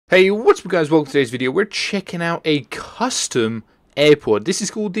Hey, what's up guys, welcome to today's video. We're checking out a custom airport. This is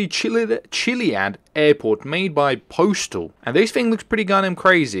called the Chiliad airport, made by Postal. And this thing looks pretty goddamn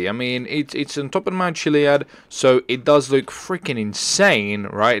crazy. I mean, it's on top of Mount Chiliad, so it does look freaking insane,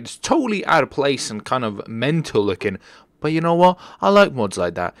 right? It's totally out of place and kind of mental looking. But you know what? I like mods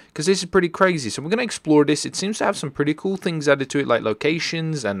like that, because this is pretty crazy. So we're going to explore this. It seems to have some pretty cool things added to it, like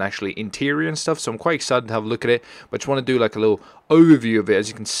locations and actually interior and stuff. So I'm quite excited to have a look at it. But I just want to do like a little overview of it. As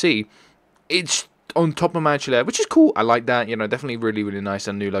you can see, it's on top of Mount Chiliad, which is cool. I like that. You know, definitely really nice.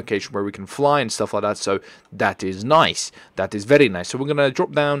 A new location where we can fly and stuff like that. So that is nice. That is very nice. So we're going to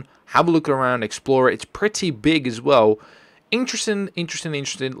drop down, have a look around, explore it. It's pretty big as well. Interesting.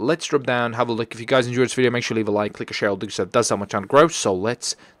 Let's drop down, have a look. If you guys enjoyed this video, make sure to leave a like, click a share, all do so. It does help my channel grow. So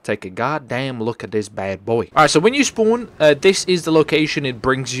let's take a goddamn look at this bad boy. Alright, so when you spawn, this is the location it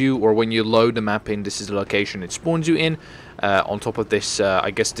brings you, or when you load the map in, this is the location it spawns you in. On top of this, I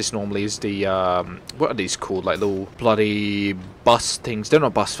guess this normally is the, what are these called? Like little bloody bus things. They're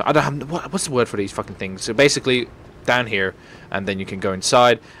not bus, I don't have, what's the word for these fucking things? So basically, down here, and then you can go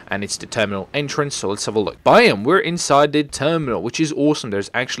inside, and it's the terminal entrance. So let's have a look. Bam, we're inside the terminal, which is awesome. There's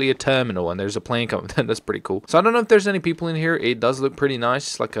actually a terminal, and there's a plane coming. That's pretty cool. So I don't know if there's any people in here. It does look pretty nice.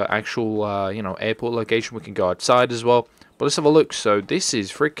 It's like an actual you know, airport location. We can go outside as well, but let's have a look. So this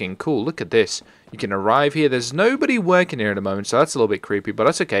is freaking cool. Look at this. You can arrive here. There's nobody working here at the moment, so that's a little bit creepy, but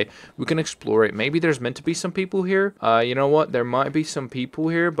that's okay. We can explore it. Maybe there's meant to be some people here. You know what, there might be some people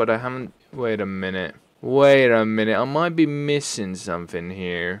here, but I haven't. Wait a minute, I might be missing something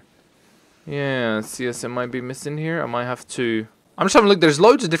here. Yeah, yes, I might be missing here. I might have to... I'm just having a look. There's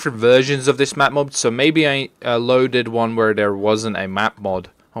loads of different versions of this map mod, so maybe I loaded one where there wasn't a map mod.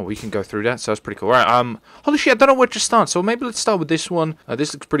 Oh, we can go through that, so that's pretty cool. Alright, holy shit, I don't know where to start, so maybe let's start with this one.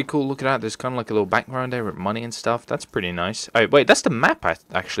 This looks pretty cool. Look at that. There's kind of like a little background there with money and stuff. That's pretty nice. Alright, wait, that's the map,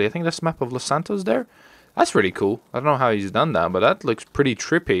 actually. I think that's the map of Los Santos there. That's really cool. I don't know how he's done that, but that looks pretty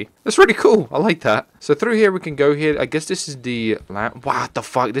trippy. That's really cool. I like that. So through here we can go here. I guess this is the... What the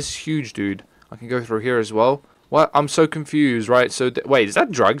fuck? This is huge, dude. I can go through here as well. What? I'm so confused, right? So, wait, is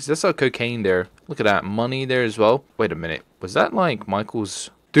that drugs? That's like cocaine there. Look at that. Money there as well. Wait a minute. Was that like Michael's...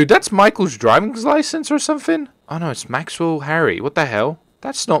 Dude, that's Michael's driving license or something? Oh no, it's Maxwell Harry. What the hell?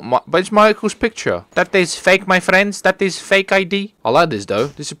 That's not but it's Michael's picture. That is fake, my friends. That is fake ID. I like this though.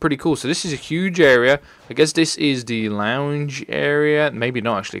 This is pretty cool. So this is a huge area. I guess this is the lounge area. Maybe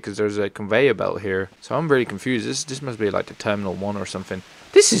not actually, because there's a conveyor belt here. So I'm really confused. This must be like the Terminal 1 or something.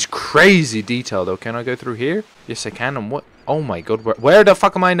 This is crazy detail though. Can I go through here? Yes, I can. And what? Oh my god. Where the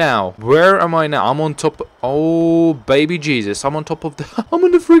fuck am I now? Where am I now? I'm on top. Oh, baby Jesus. I'm on top of the... I'm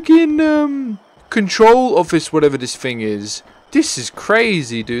on the freaking control office, whatever this thing is. This is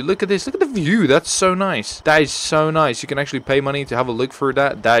crazy, dude. Look at this. Look at the view. That's so nice. That is so nice. You can actually pay money to have a look through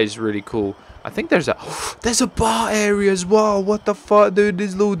that. That is really cool. I think there's a bar area as well. What the fuck, dude?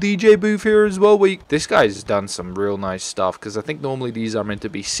 This little DJ booth here as well. This guy's done some real nice stuff, because I think normally these are meant to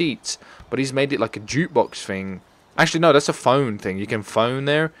be seats, but he's made it like a jukebox thing. Actually, no, that's a phone thing. You can phone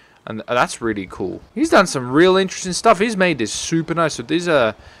there, and that's really cool. He's done some real interesting stuff. He's made this super nice. So these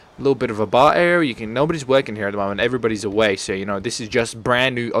are... little bit of a bar area. Nobody's working here at the moment. Everybody's away, so you know this is just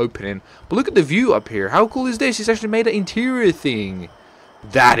brand new opening. But look at the view up here. How cool is this? He's actually made an interior thing.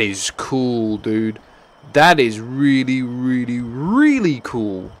 That is cool, dude. That is really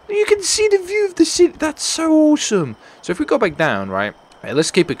cool. You can see the view of the city. That's so awesome. So if we go back down, right,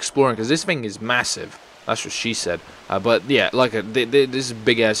 let's keep exploring, because this thing is massive. That's what she said. But yeah, like this is a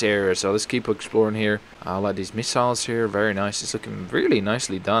big ass area, so let's keep exploring here. I like these missiles here, very nice. It's looking really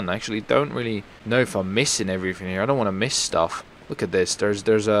nicely done. I actually don't really know if I'm missing everything here. I don't want to miss stuff. Look at this.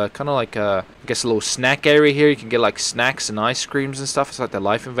 There's a kind of like a, I guess, a little snack area here. You can get like snacks and ice creams and stuff. It's like the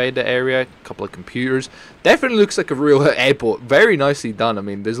Life Invader area. A couple of computers. Definitely looks like a real airport. Very nicely done. I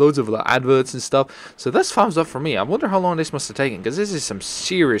mean, there's loads of like adverts and stuff. So that's thumbs up for me. I wonder how long this must have taken, because this is some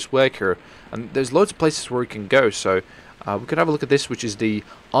serious work here. And there's loads of places where we can go. So we could have a look at this, which is the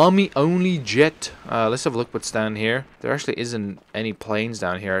Army only jet. Let's have a look what's down here. There actually isn't any planes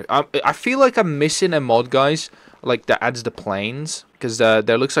down here. I feel like I'm missing a mod, guys, like that adds the planes, because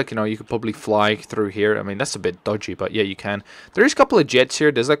there looks like, you know, you could probably fly through here. I mean, that's a bit dodgy, but yeah, you can. There is a couple of jets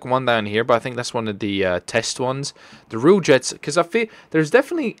here. There's like one down here, but I think that's one of the test ones. The real jets, because I feel there's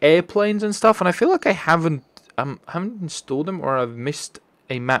definitely airplanes and stuff, and I feel like I haven't installed them, or I've missed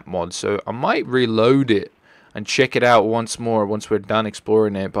a map mod. So I might reload it and check it out once more once we're done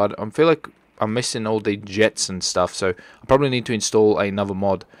exploring it. But I feel like I'm missing all the jets and stuff, so I probably need to install another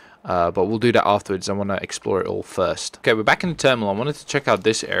mod. But we'll do that afterwards. I want to explore it all first. Okay, we're back in the terminal. I wanted to check out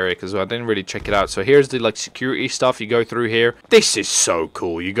this area because I didn't really check it out. So here's the like security stuff. You go through here. This is so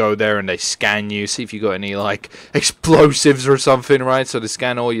cool. You go there and they scan you, see if you got any like explosives or something, right? So they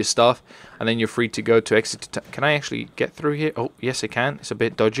scan all your stuff, and then you're free to go to exit. Can I actually get through here? Oh, yes, I can. It's a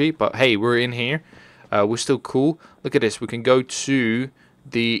bit dodgy, but hey, we're in here. We're still cool. Look at this. We can go to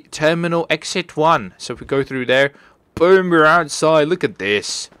the terminal exit 1. So if we go through there, boom, we're outside. Look at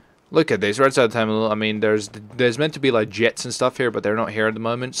this. Look at this, right outside the terminal. I mean, there's meant to be like jets and stuff here, but they're not here at the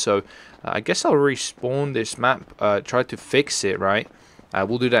moment. So I guess I'll respawn this map, try to fix it, right?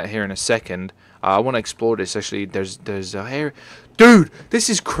 We'll do that here in a second. I want to explore this. Actually, there's a hair. Dude, this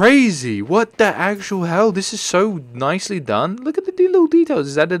is crazy. What the actual hell? This is so nicely done. Look at the little details.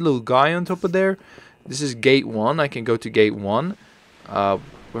 Is that a little guy on top of there? This is gate 1. I can go to gate 1.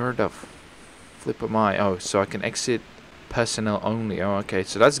 Where the flip am I? Oh, so I can exit personnel only. Oh, okay.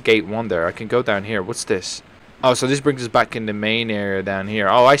 So that's gate 1 there. I can go down here. What's this? Oh, so this brings us back in the main area down here.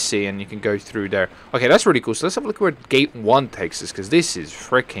 Oh, I see. And you can go through there. Okay, that's really cool. So let's have a look where gate 1 takes us, because this is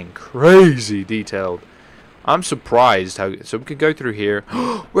freaking crazy detailed. I'm surprised how... So we can go through here.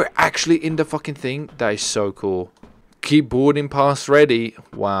 We're actually in the fucking thing. That is so cool. Keep boarding pass ready.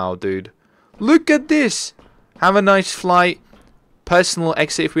 Wow, dude. Look at this. Have a nice flight. Personal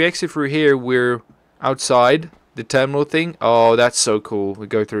exit. If we exit through here, we're outside the terminal thing. Oh, that's so cool. We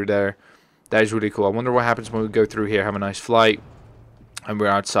go through there. That is really cool. I wonder what happens when we go through here. Have a nice flight. And we're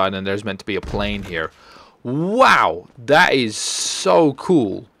outside, and there's meant to be a plane here. Wow. That is so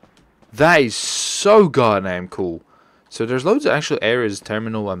cool. That is so goddamn cool. So there's loads of actual areas,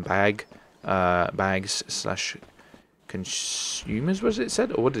 terminal and bags slash consumers, was it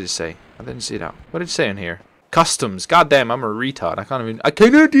said? Or what did it say? I didn't see that. What did it say in here? Customs. Goddamn, I'm a retard. I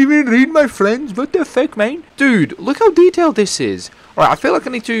cannot even read my friends. What the fuck, man? Dude, look how detailed this is. Alright, I feel like I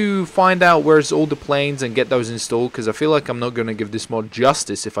need to find out where's all the planes and get those installed, because I feel like I'm not going to give this mod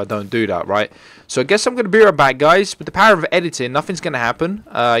justice if I don't do that, right? So I guess I'm going to be right back, guys. With the power of editing, nothing's going to happen.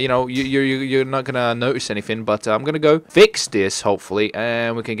 You know, you're not going to notice anything, but I'm going to go fix this, hopefully,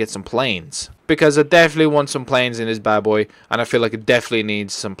 and we can get some planes. Because I definitely want some planes in this bad boy, and I feel like it definitely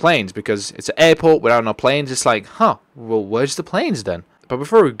needs some planes, because it's an airport without no planes. It's like, huh, well, where's the planes then? But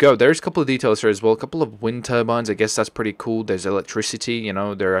before we go, there's a couple of details here as well. A couple of wind turbines. I guess that's pretty cool. There's electricity. You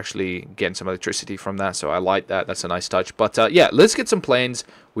know, they're actually getting some electricity from that. So I like that. That's a nice touch. But yeah, let's get some planes.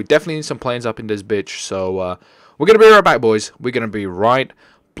 We definitely need some planes up in this bitch. So we're going to be right back, boys. We're going to be right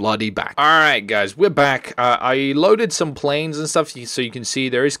bloody back. Alright, guys. We're back. I loaded some planes and stuff. So you can see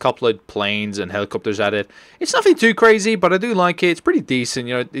there is a couple of planes and helicopters added. It's nothing too crazy, but I do like it. It's pretty decent.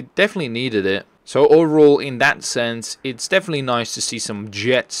 You know, it definitely needed it. So overall, in that sense, it's definitely nice to see some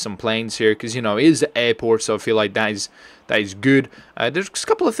jets, some planes here, because, you know, it is the airport, so I feel like that is good. There's a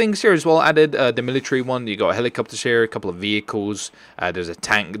couple of things here as well added. The military one, you got helicopters here, a couple of vehicles. There's a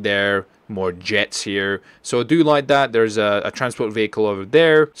tank there, more jets here. So I do like that. There's a transport vehicle over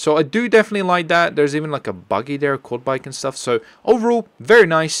there. So I do definitely like that. There's even like a buggy there, quad bike and stuff. So overall, very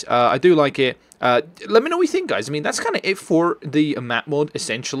nice. I do like it. Let me know what you think, guys. I mean, that's kind of it for the map mod,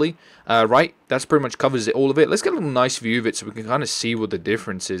 essentially, right? That's pretty much covers it, all of it. Let's get a little nice view of it so we can kind of see what the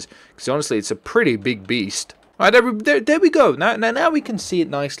difference is, because honestly, it's a pretty big beast. All right, there we go. Now we can see it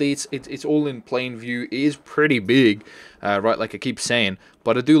nicely. It's all in plain view. It is pretty big, right? Like I keep saying,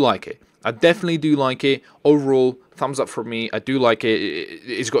 but I do like it. I definitely do like it. Overall, thumbs up for me. I do like it.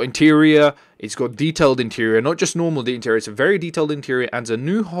 It's got interior. It's got detailed interior, not just normal interior. It's a very detailed interior, and a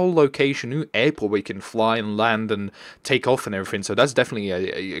new whole location, new airport where you can fly and land and take off and everything. So that's definitely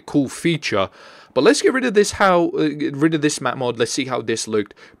a cool feature. But let's get rid of this. Rid of this map mod. Let's see how this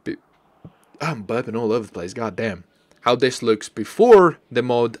looked. I'm burping all over the place. God damn. How this looks before the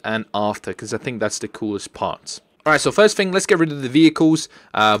mod and after, because I think that's the coolest parts. Alright, so first thing, let's get rid of the vehicles.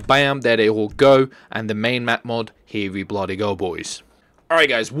 Bam, there they all go. And the main map mod, here we bloody go, boys. Alright,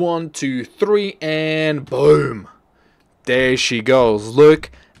 guys, 1, 2, 3, and boom. There she goes. Look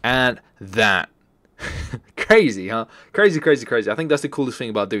at that. Crazy, huh? Crazy, crazy, crazy. I think that's the coolest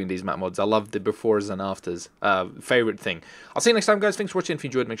thing about doing these map mods. I love the befores and afters. Favorite thing. I'll see you next time, guys. Thanks for watching. If you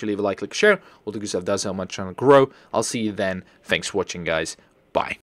enjoyed, make sure you leave a like, click, share. All the good stuff does help my channel grow. I'll see you then. Thanks for watching, guys. Bye.